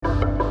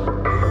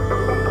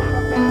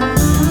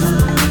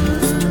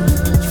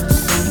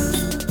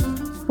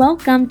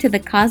Welcome to the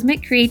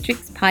Cosmic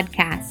Creatrix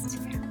podcast.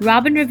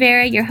 Robin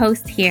Rivera, your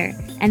host here,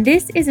 and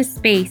this is a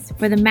space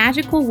for the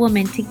magical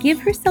woman to give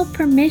herself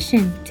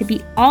permission to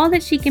be all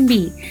that she can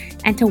be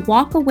and to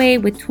walk away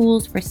with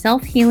tools for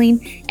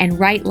self-healing and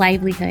right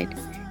livelihood.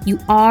 You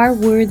are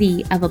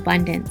worthy of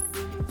abundance.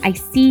 I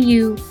see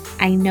you,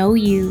 I know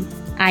you,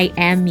 I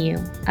am you,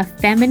 a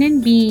feminine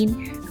being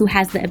who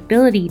has the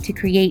ability to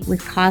create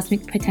with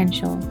cosmic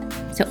potential.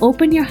 So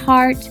open your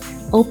heart,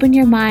 open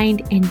your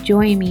mind, and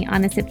join me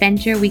on this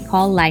adventure we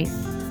call life.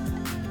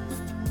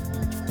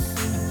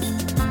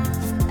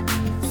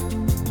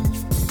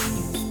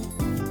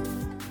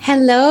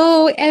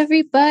 Hello,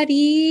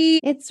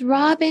 everybody. It's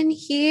Robin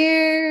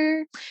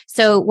here.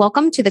 So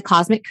welcome to the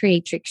Cosmic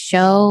Creatrix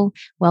Show.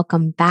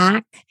 Welcome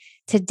back.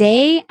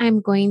 Today, I'm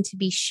going to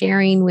be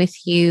sharing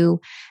with you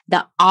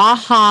the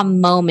aha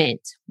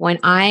moment when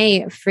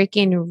I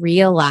freaking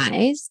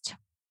realized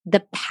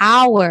the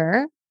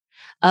power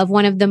of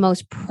one of the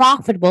most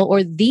profitable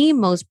or the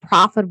most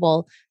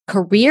profitable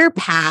career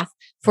path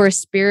for a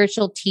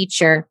spiritual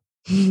teacher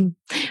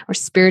or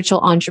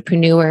spiritual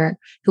entrepreneur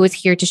who is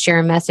here to share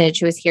a message,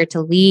 who is here to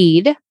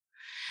lead.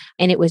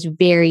 And it was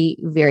very,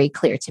 very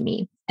clear to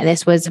me. And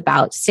this was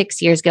about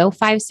 6 years ago,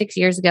 5-6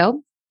 years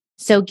ago.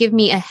 So give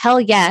me a hell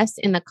yes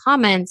in the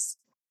comments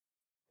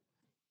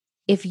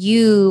if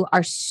you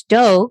are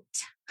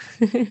stoked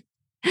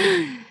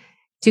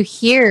to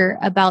hear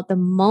about the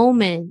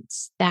moment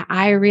that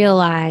I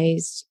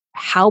realized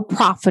how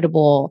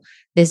profitable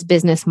this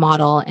business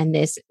model and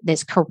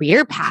this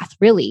career path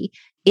really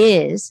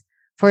is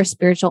for a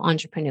spiritual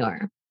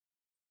entrepreneur.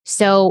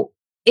 So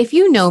if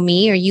you know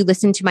me or you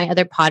listen to my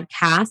other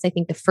podcasts, I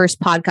think the first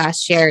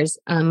podcast shares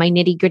my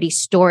nitty-gritty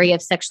story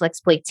of sexual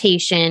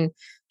exploitation,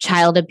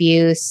 child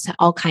abuse,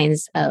 all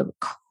kinds of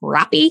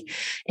crappy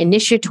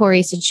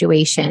initiatory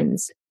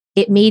situations.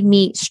 It made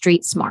me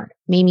street smart,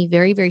 made me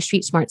very, very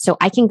street smart. So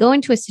I can go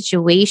into a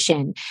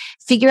situation,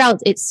 figure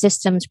out its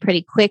systems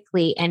pretty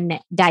quickly and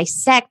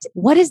dissect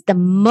what is the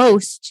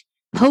most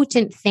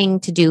potent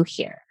thing to do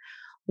here.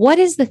 What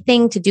is the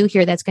thing to do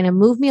here that's going to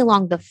move me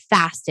along the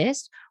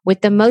fastest with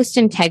the most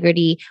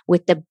integrity,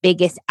 with the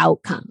biggest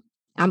outcome?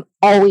 I'm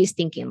always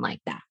thinking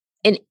like that.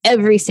 In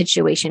every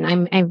situation,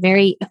 I'm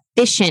very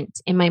efficient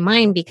in my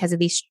mind because of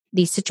these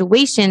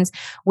situations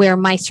where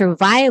my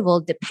survival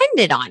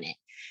depended on it.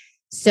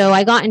 So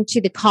I got into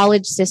the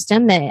college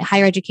system, the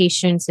higher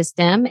education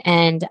system,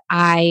 and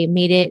I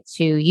made it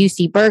to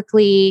UC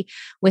Berkeley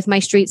with my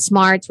street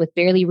smarts, with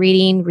barely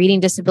reading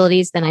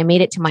disabilities. Then I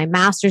made it to my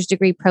master's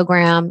degree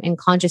program in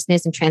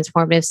consciousness and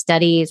transformative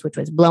studies, which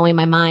was blowing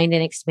my mind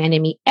and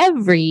expanding me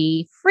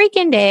every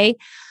freaking day.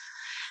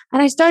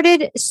 And I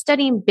started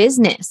studying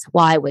business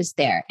while I was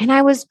there. And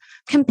I was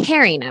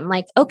comparing. I'm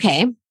like,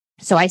 okay,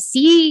 so I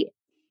see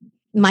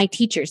my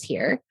teachers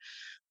here.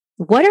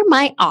 What are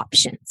my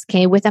options?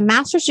 Okay, with a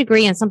master's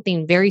degree in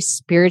something very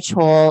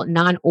spiritual,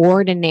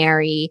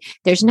 non-ordinary,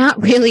 there's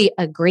not really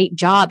a great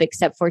job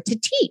except for to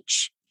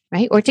teach,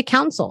 right? Or to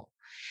counsel.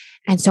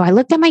 And so I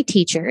looked at my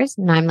teachers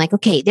and I'm like,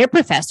 okay, they're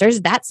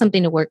professors. That's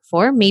something to work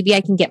for. Maybe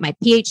I can get my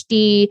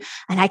PhD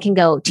and I can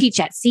go teach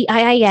at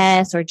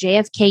CIIS or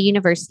JFK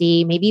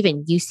University. Maybe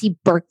even UC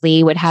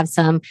Berkeley would have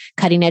some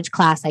cutting edge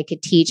class I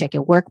could teach. I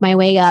could work my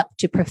way up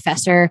to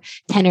professor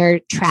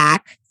tenure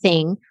track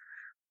thing.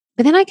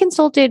 But then I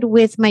consulted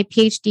with my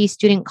PhD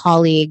student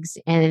colleagues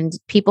and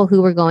people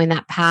who were going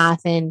that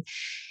path. And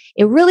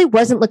it really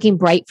wasn't looking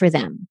bright for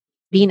them.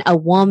 Being a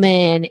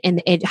woman in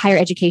the higher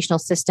educational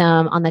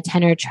system on the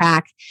tenure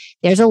track,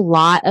 there's a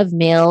lot of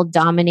male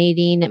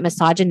dominating,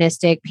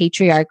 misogynistic,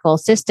 patriarchal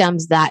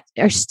systems that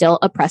are still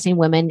oppressing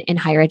women in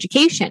higher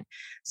education.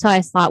 So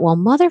I thought, well,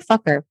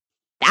 motherfucker,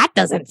 that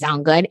doesn't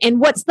sound good.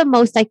 And what's the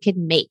most I could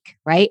make,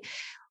 right?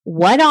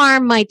 What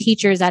are my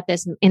teachers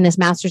in this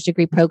master's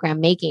degree program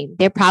making?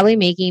 They're probably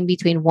making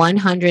between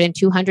 100 and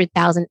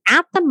 200,000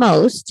 at the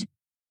most,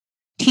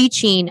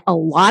 teaching a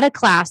lot of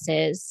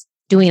classes,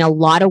 doing a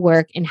lot of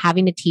work and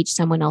having to teach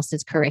someone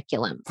else's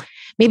curriculum.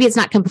 Maybe it's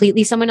not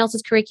completely someone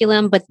else's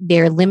curriculum, but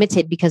they're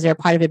limited because they're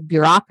part of a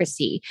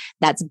bureaucracy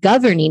that's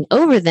governing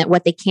over them,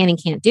 what they can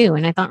and can't do.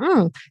 And I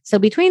thought, so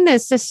between the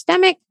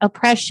systemic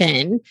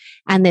oppression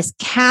and this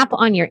cap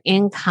on your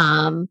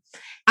income,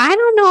 I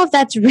don't know if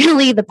that's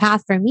really the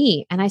path for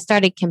me. And I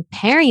started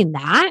comparing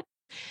that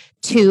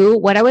to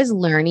what I was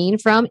learning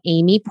from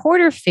Amy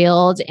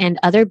Porterfield and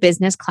other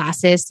business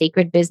classes,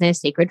 sacred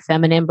business, sacred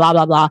feminine, blah,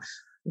 blah, blah,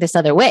 this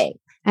other way.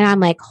 And I'm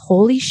like,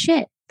 holy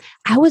shit.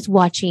 I was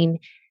watching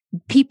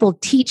people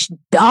teach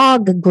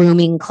dog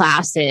grooming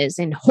classes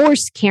and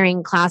horse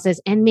carrying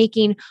classes and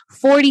making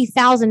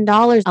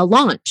 $40,000 a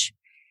launch.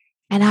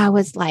 And I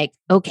was like,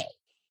 okay,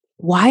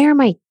 why are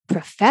my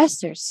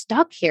professors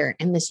stuck here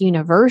in this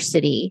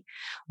university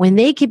when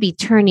they could be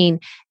turning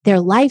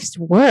their life's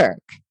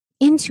work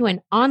into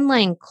an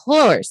online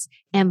course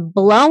and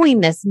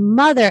blowing this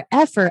mother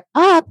effer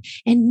up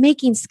and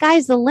making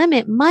sky's the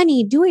limit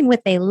money, doing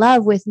what they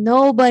love with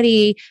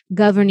nobody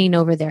governing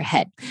over their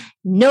head?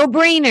 No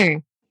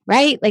brainer,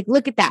 right? Like,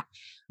 look at that.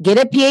 Get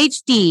a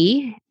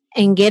PhD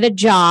and get a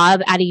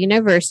job at a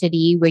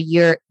university where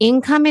your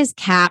income is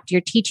capped,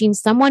 you're teaching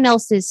someone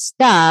else's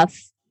stuff,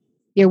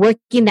 you're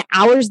working the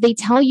hours they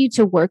tell you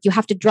to work, you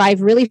have to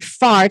drive really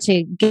far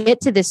to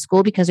get to this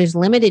school because there's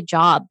limited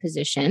job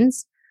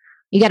positions.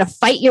 You got to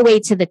fight your way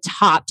to the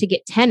top to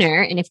get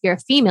tenure. And if you're a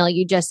female,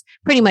 you just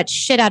pretty much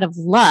shit out of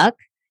luck.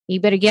 You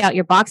better get out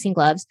your boxing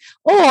gloves.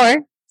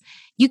 Or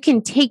you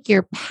can take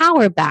your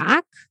power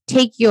back,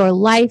 take your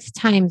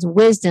lifetime's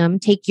wisdom,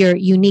 take your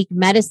unique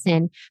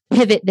medicine,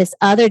 pivot this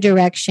other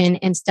direction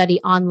and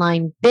study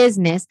online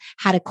business,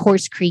 how to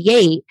course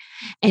create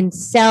and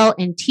sell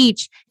and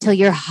teach till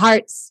your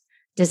heart's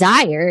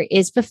desire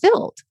is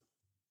fulfilled.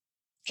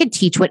 You can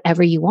teach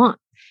whatever you want.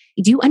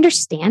 Do you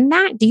understand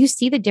that? Do you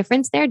see the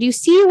difference there? Do you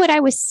see what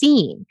I was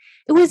seeing?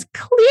 It was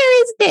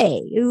clear as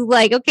day. It was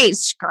like, okay,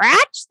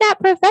 scratch that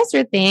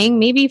professor thing.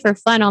 Maybe for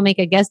fun, I'll make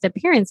a guest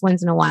appearance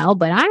once in a while,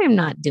 but I am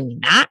not doing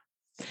that.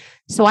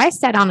 So I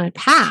set on a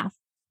path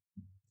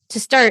to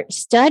start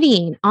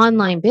studying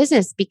online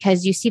business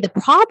because you see, the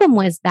problem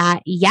was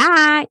that,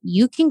 yeah,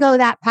 you can go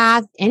that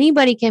path.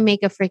 Anybody can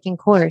make a freaking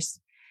course,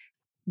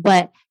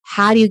 but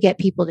how do you get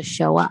people to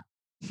show up?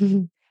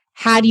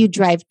 How do you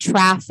drive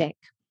traffic?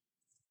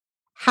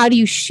 How do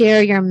you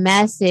share your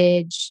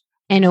message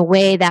in a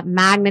way that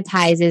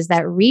magnetizes,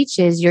 that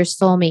reaches your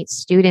soulmate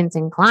students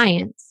and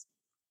clients?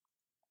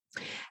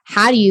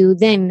 How do you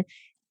then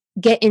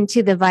get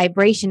into the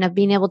vibration of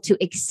being able to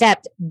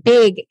accept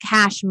big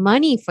cash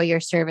money for your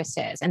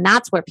services? And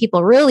that's where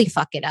people really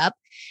fuck it up.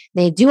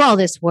 They do all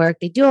this work,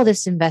 they do all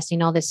this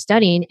investing, all this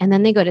studying, and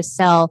then they go to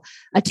sell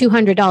a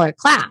 $200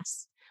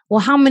 class.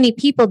 Well, how many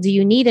people do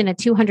you need in a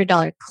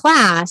 $200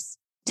 class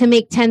to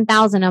make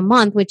 $10,000 a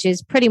month, which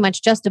is pretty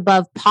much just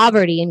above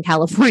poverty in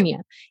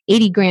California?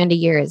 80 grand a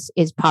year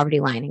is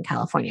poverty line in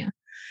California.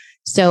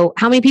 So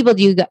how many people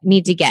do you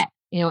need to get?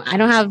 I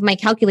don't have my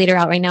calculator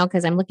out right now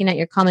because I'm looking at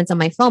your comments on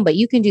my phone, but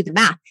you can do the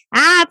math.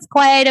 That's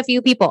quite a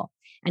few people.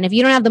 And if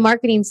you don't have the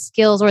marketing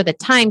skills or the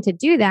time to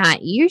do that,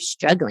 you're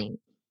struggling.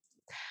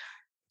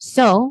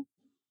 So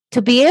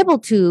to be able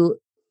to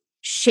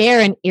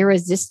share an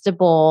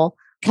irresistible,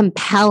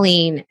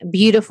 compelling,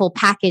 beautiful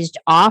packaged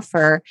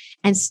offer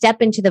and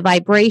step into the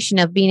vibration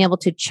of being able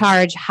to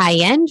charge high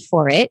end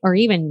for it, or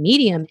even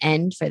medium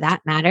end for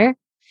that matter,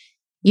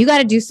 you got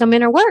to do some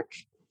inner work.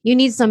 You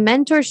need some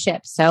mentorship.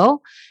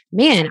 So,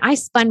 man, I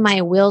spun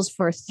my wheels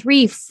for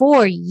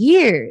 3-4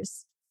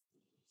 years.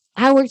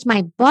 I worked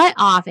my butt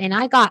off and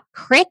I got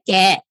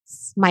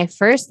crickets. My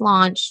first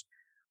launch,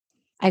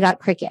 I got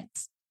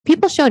crickets.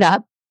 People showed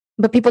up,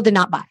 but people did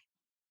not buy.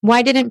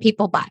 Why didn't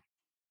people buy?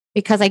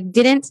 Because I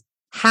didn't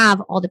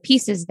have all the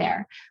pieces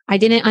there. I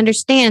didn't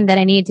understand that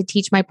I needed to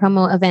teach my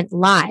promo event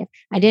live.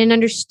 I didn't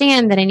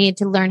understand that I needed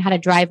to learn how to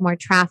drive more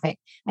traffic.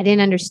 I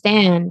didn't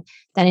understand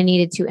that I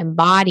needed to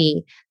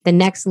embody the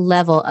next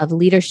level of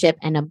leadership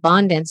and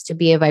abundance to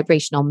be a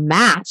vibrational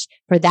match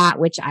for that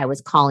which I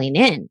was calling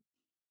in.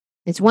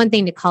 It's one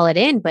thing to call it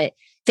in, but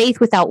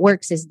faith without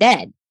works is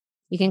dead.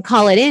 You can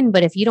call it in,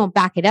 but if you don't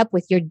back it up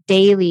with your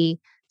daily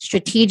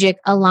strategic,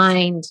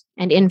 aligned,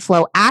 and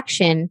inflow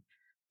action,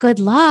 good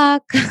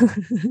luck.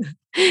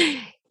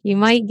 You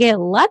might get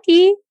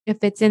lucky if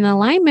it's in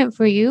alignment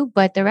for you,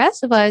 but the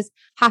rest of us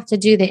have to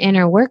do the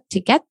inner work to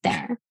get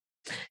there.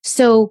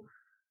 So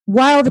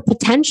while the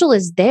potential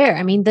is there,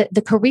 I mean,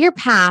 the career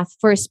path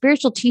for a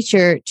spiritual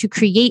teacher to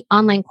create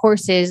online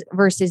courses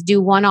versus do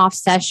one-off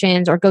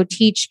sessions or go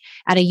teach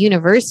at a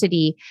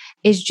university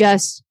is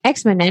just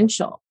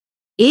exponential.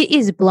 It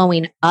is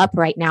blowing up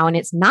right now, and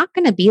it's not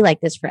going to be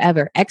like this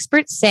forever.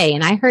 Experts say,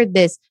 and I heard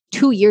this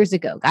 2 years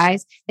ago,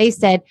 guys, they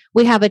said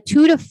we have a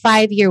 2 to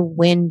 5 year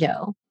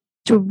window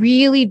to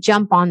really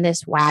jump on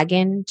this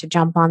wagon, to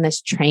jump on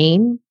this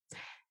train,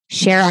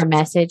 share our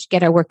message,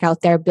 get our work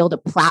out there, build a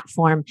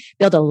platform,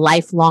 build a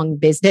lifelong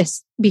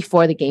business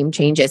before the game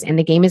changes. And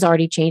the game is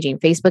already changing.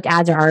 Facebook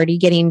ads are already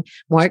getting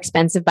more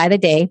expensive by the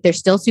day. They're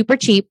still super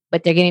cheap,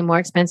 but they're getting more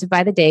expensive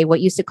by the day.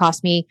 What used to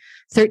cost me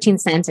 13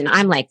 cents, and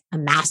I'm like a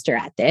master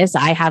at this.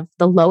 I have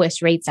the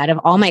lowest rates out of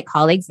all my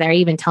colleagues. They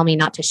even tell me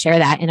not to share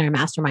that in our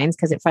masterminds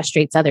because it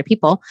frustrates other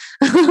people.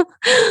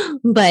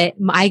 But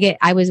what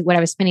I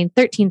was spending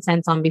 13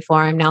 cents on before,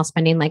 I'm now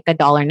spending like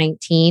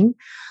 $1.19.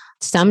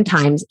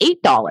 Sometimes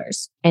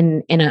 $8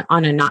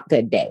 on a not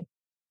good day.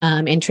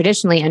 And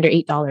traditionally under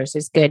 $8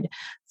 is good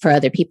for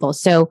other people.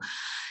 So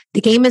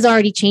the game is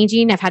already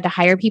changing. I've had to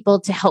hire people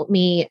to help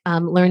me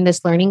learn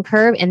this learning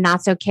curve, and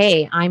that's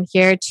okay. I'm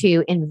here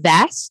to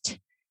invest,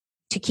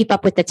 to keep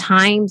up with the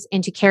times,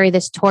 and to carry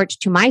this torch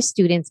to my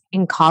students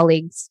and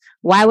colleagues.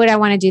 Why would I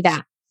want to do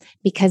that?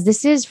 Because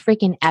this is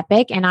freaking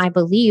epic. And I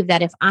believe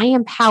that if I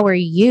empower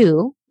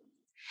you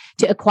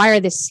to acquire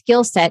this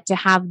skill set, to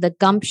have the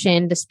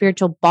gumption, the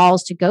spiritual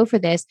balls to go for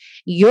this,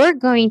 you're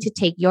going to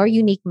take your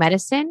unique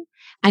medicine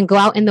and go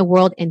out in the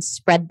world and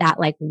spread that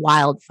like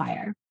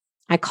wildfire.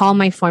 I call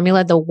my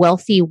formula the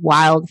wealthy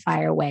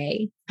wildfire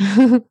way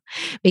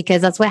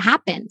because that's what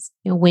happens.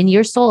 When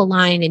you're soul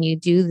aligned and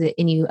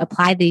you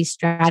apply these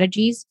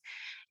strategies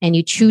and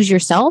you choose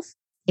yourself,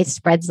 it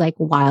spreads like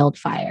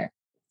wildfire.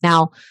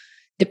 Now,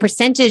 The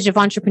percentage of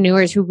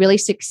entrepreneurs who really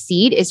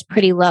succeed is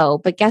pretty low.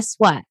 But guess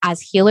what?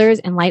 As healers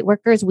and light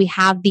workers, we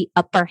have the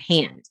upper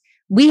hand.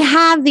 We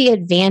have the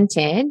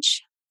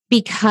advantage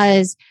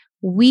because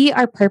we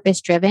are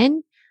purpose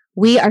driven.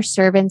 We are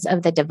servants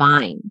of the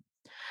divine.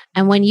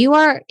 And when you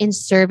are in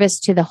service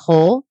to the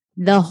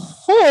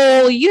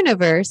whole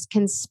universe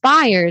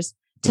conspires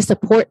to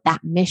support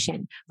that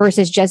mission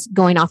versus just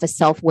going off of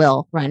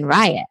self-will run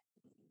riot.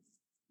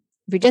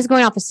 If you're just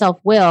going off of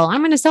self-will,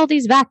 I'm going to sell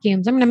these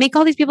vacuums. I'm going to make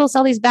all these people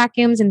sell these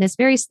vacuums in this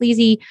very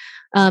sleazy,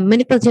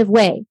 manipulative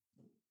way.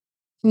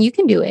 And you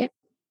can do it.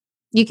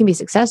 You can be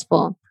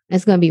successful.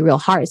 It's going to be real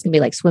hard. It's going to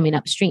be like swimming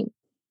upstream.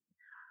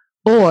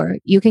 Or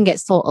you can get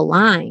soul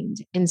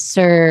aligned and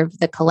serve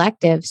the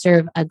collective,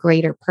 serve a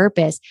greater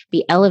purpose,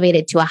 be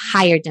elevated to a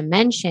higher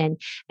dimension,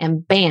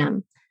 and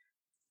bam,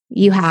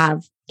 you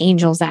have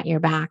angels at your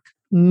back,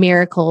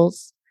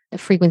 miracles, the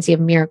frequency of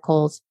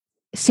miracles,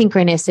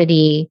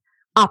 synchronicity,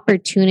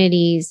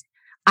 opportunities.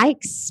 I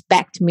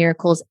expect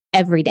miracles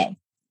every day.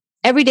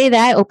 Every day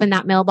that I open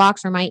that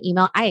mailbox or my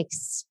email, I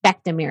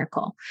expect a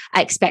miracle.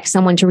 I expect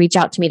someone to reach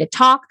out to me to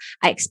talk.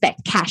 I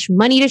expect cash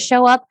money to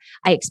show up.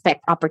 I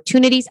expect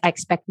opportunities. I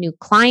expect new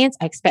clients.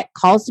 I expect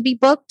calls to be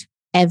booked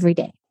every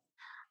day.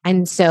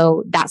 And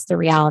so that's the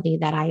reality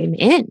that I am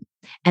in.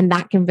 And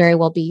that can very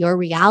well be your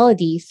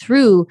reality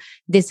through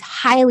this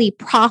highly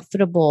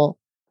profitable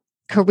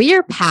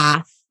career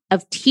path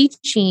of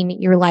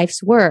teaching your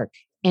life's work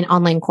in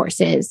online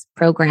courses,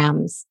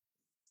 programs,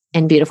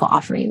 and beautiful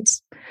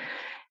offerings.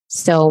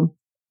 So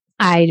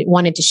I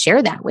wanted to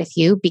share that with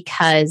you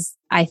because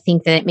I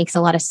think that it makes a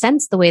lot of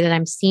sense the way that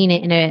I'm seeing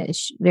it in a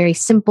very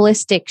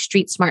simplistic,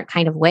 street smart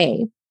kind of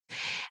way.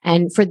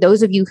 And for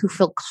those of you who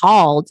feel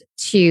called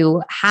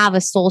to have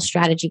a soul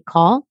strategy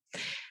call,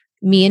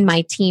 me and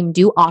my team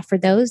do offer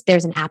those.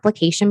 There's an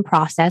application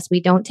process. We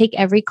don't take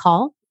every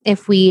call.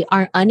 If we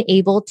are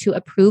unable to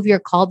approve your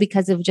call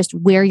because of just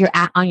where you're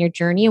at on your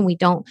journey and we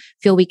don't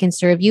feel we can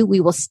serve you, we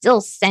will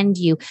still send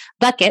you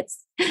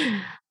buckets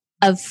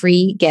of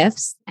free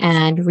gifts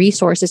and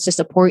resources to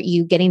support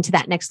you getting to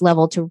that next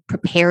level to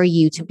prepare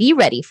you to be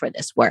ready for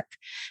this work.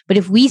 But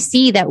if we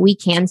see that we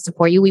can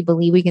support you, we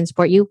believe we can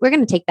support you, we're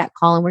going to take that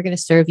call and we're going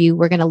to serve you.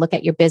 We're going to look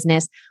at your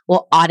business.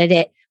 We'll audit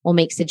it. We'll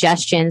make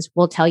suggestions.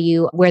 We'll tell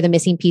you where the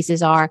missing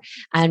pieces are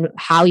and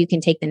how you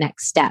can take the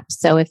next steps.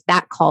 So if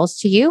that calls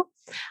to you,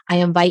 I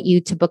invite you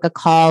to book a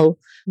call.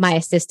 My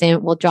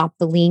assistant will drop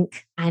the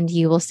link and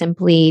you will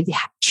simply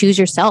choose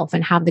yourself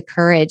and have the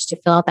courage to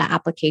fill out that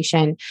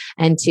application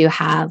and to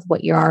have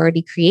what you're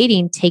already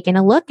creating taken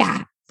a look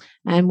at.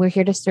 And we're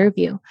here to serve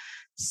you.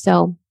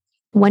 So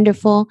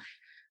wonderful.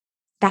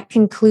 That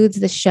concludes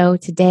the show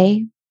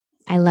today.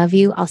 I love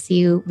you. I'll see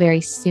you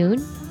very soon.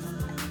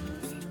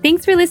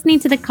 Thanks for listening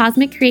to the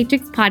Cosmic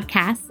Creatrix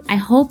podcast. I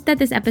hope that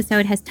this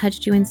episode has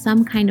touched you in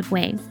some kind of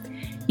way.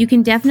 You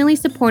can definitely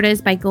support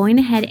us by going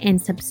ahead and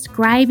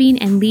subscribing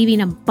and leaving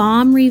a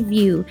bomb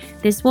review.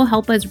 This will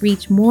help us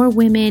reach more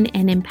women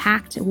and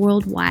impact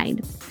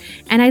worldwide.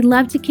 And I'd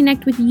love to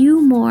connect with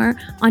you more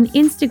on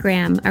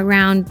Instagram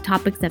around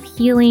topics of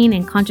healing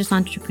and conscious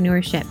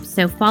entrepreneurship.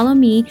 So follow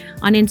me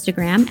on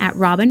Instagram at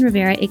Robin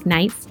Rivera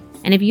Ignites.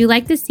 And if you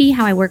like to see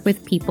how I work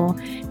with people,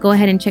 go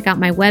ahead and check out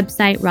my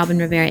website,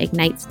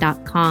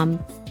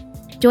 robinriveraignites.com.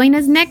 Join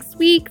us next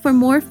week for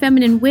more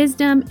feminine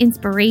wisdom,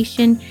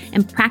 inspiration,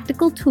 and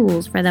practical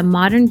tools for the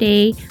modern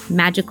day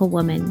magical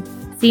woman.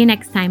 See you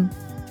next time.